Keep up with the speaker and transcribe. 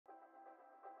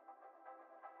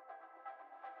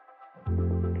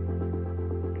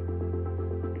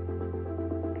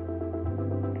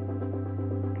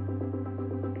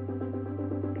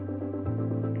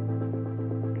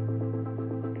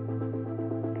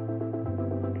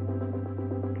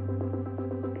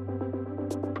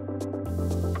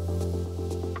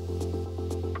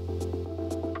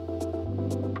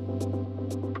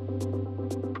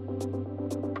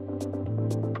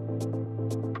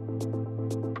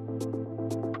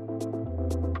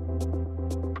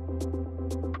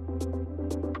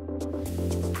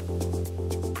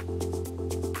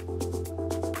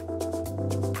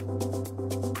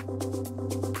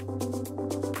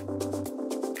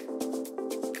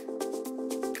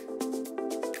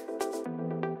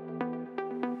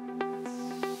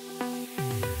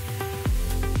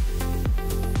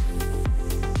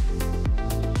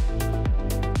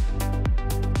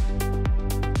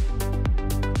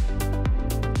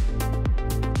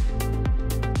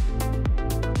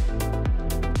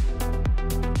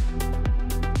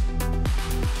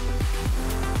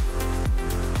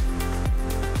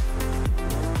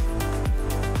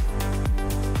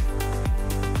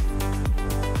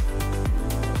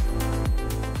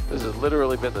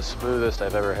Literally been the smoothest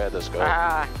I've ever had this go.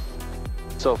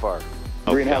 So far.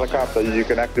 Green helicopter, you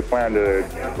can actually plan to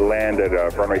land at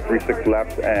runway 36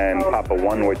 left and Papa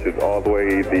 1, which is all the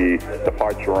way the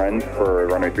departure end for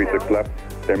runway 36 left.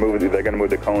 They're going to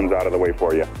move the cones out of the way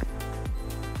for you.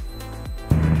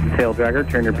 Tail dragger,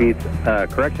 turn your beats,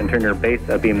 turn your base,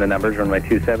 beam the numbers, runway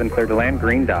 27, clear to land,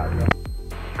 green dot.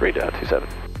 Green dot, 27.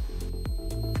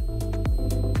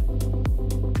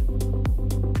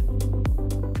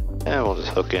 And we'll just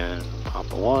hook in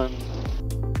Papa 1.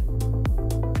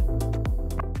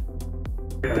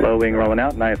 Low wing rolling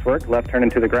out, nice work. Left turn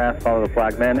into the grass, follow the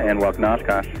flagman, and welcome to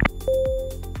Oshkosh.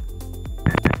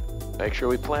 Make sure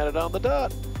we plant it on the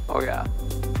dot. Oh yeah.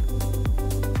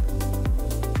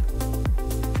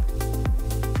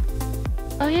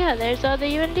 Oh yeah, there's all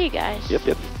the UND guys. Yep,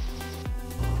 yep.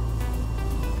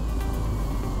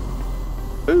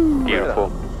 Ooh,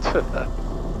 beautiful.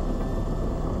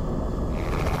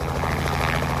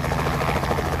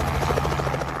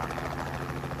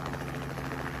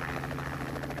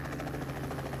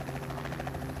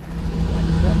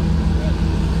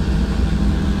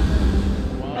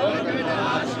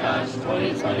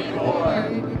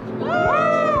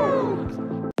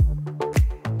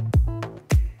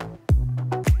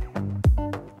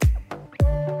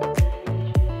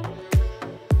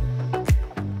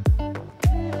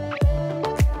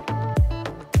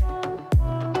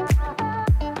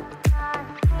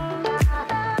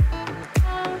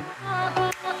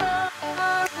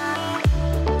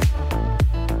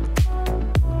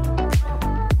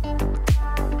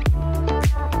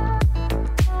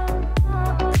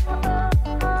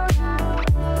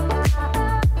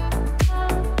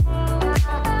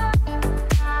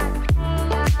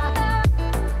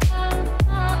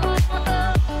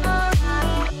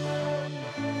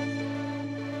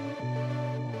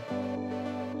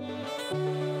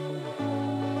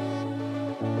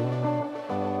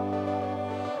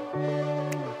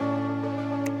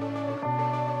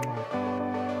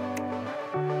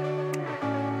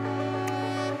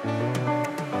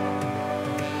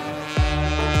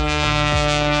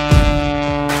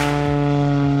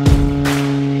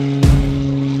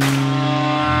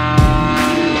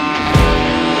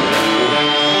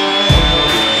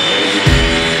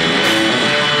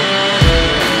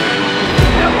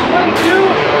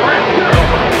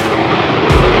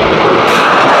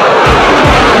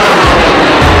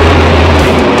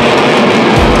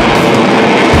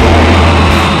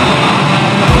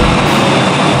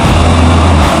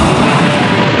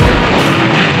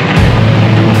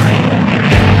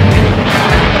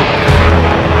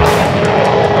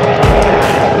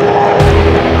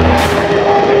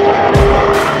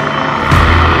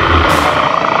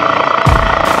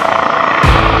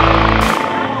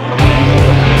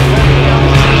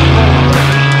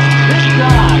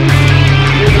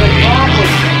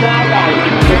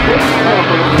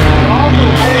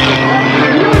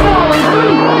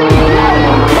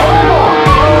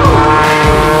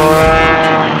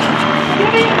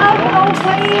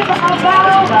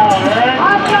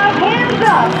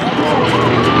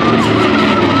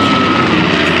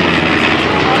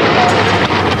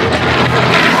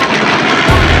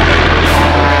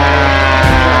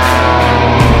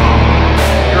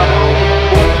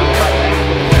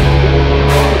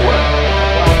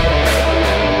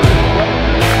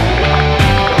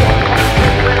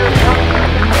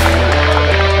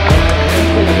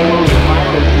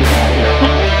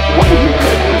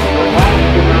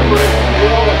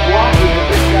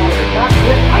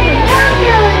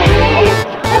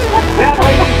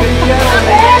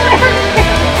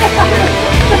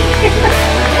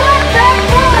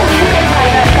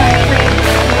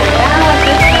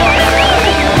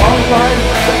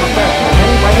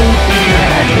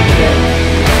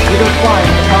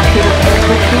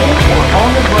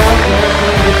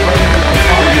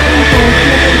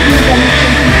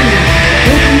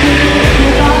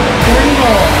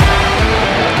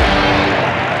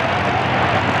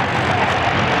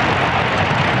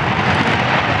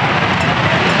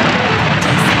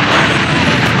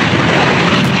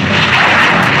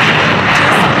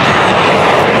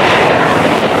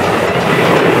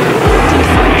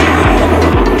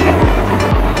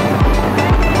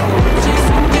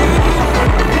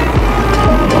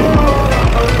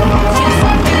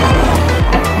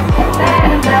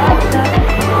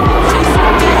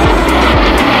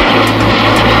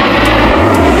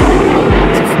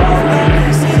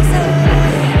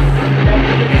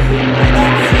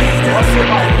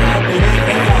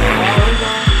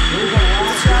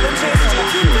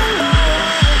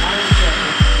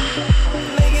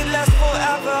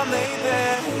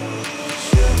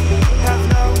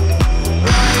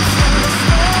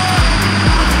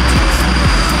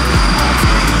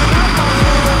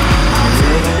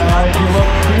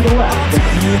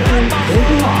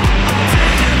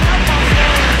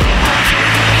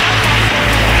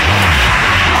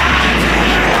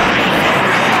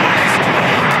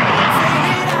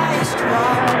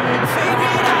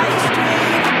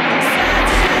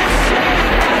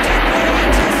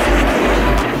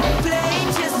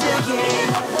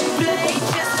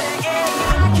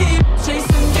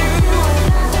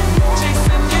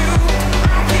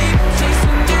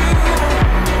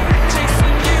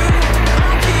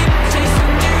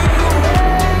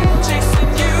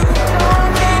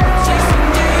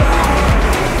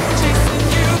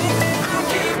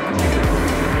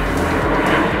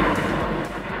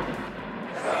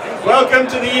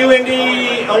 welcome to the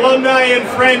UND Alumni and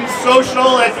Friends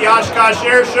Social at the Oshkosh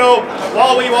Airshow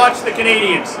while we watch the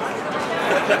Canadians.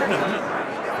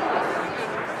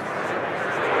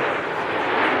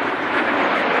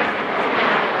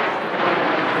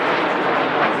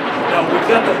 We've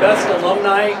got the best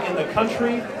alumni in the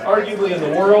country, arguably in the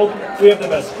world. We have the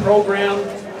best program,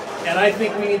 and I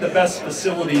think we need the best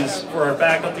facilities for our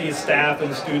faculty, staff,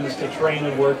 and students to train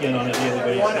and work in on a daily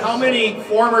basis. How many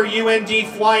former UND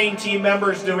flying team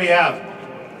members do we have?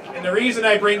 And the reason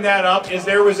I bring that up is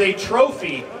there was a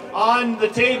trophy on the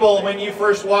table when you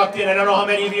first walked in. I don't know how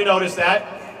many of you noticed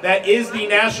that. That is the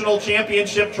National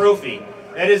Championship Trophy.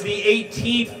 That is the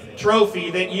 18th trophy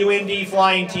that UND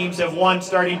flying teams have won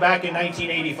starting back in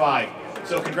 1985.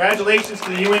 So congratulations to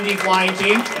the UND flying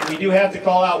team. And we do have to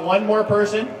call out one more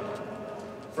person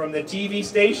from the TV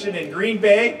station in Green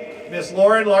Bay, Miss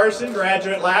Lauren Larson,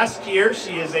 graduate last year.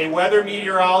 She is a weather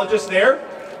meteorologist there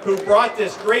who brought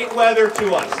this great weather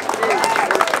to us.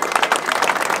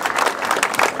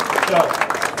 So,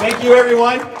 thank you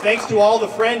everyone. Thanks to all the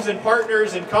friends and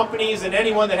partners and companies and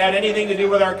anyone that had anything to do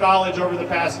with our college over the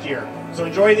past year. So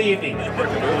enjoy the evening.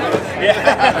 Yeah.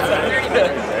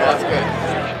 That's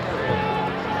good.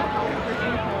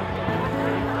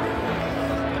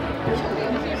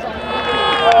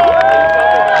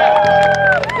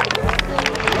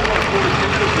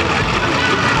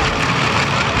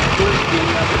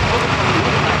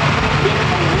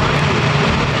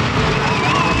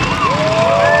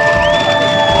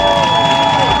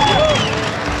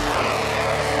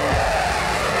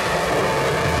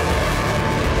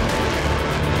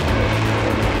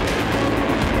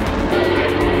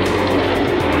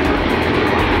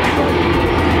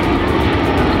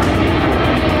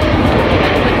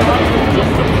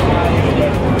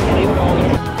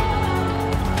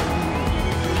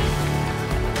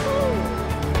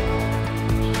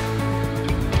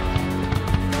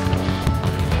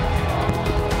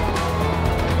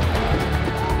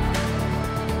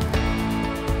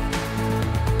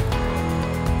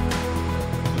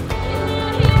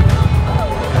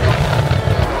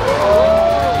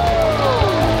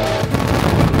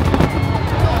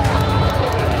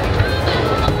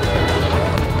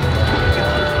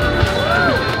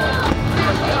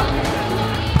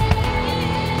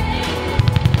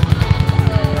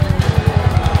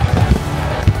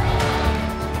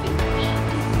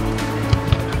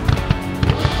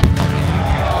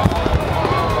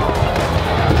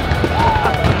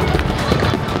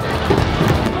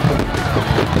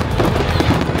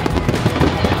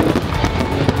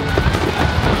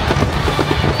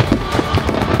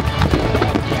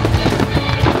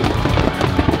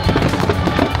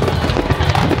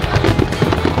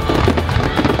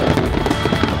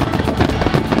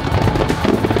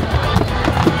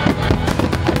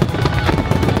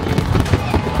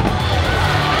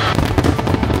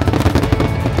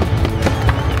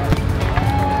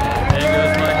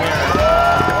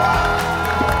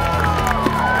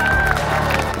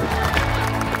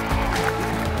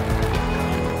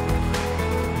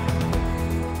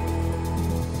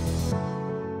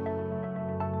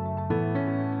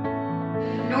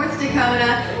 North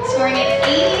Dakota, scoring at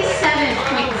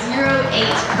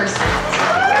 87.08%.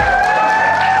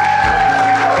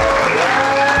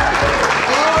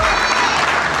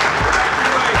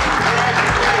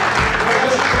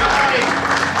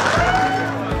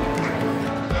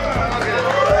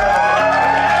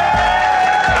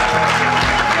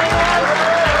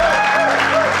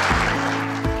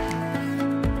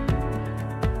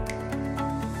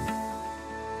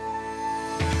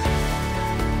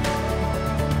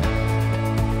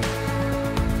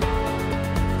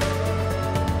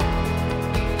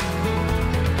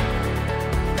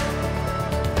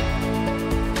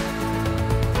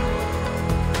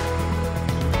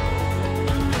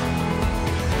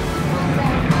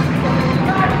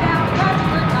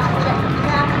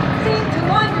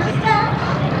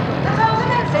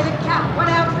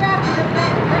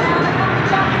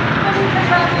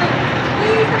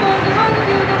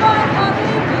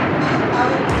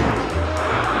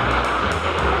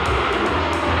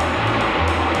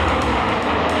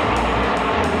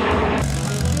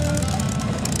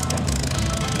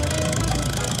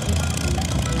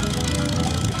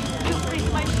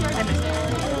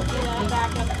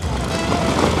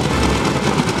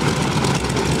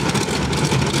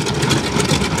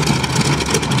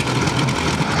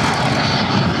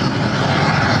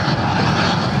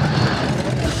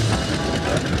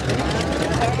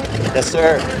 Yes,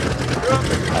 sir.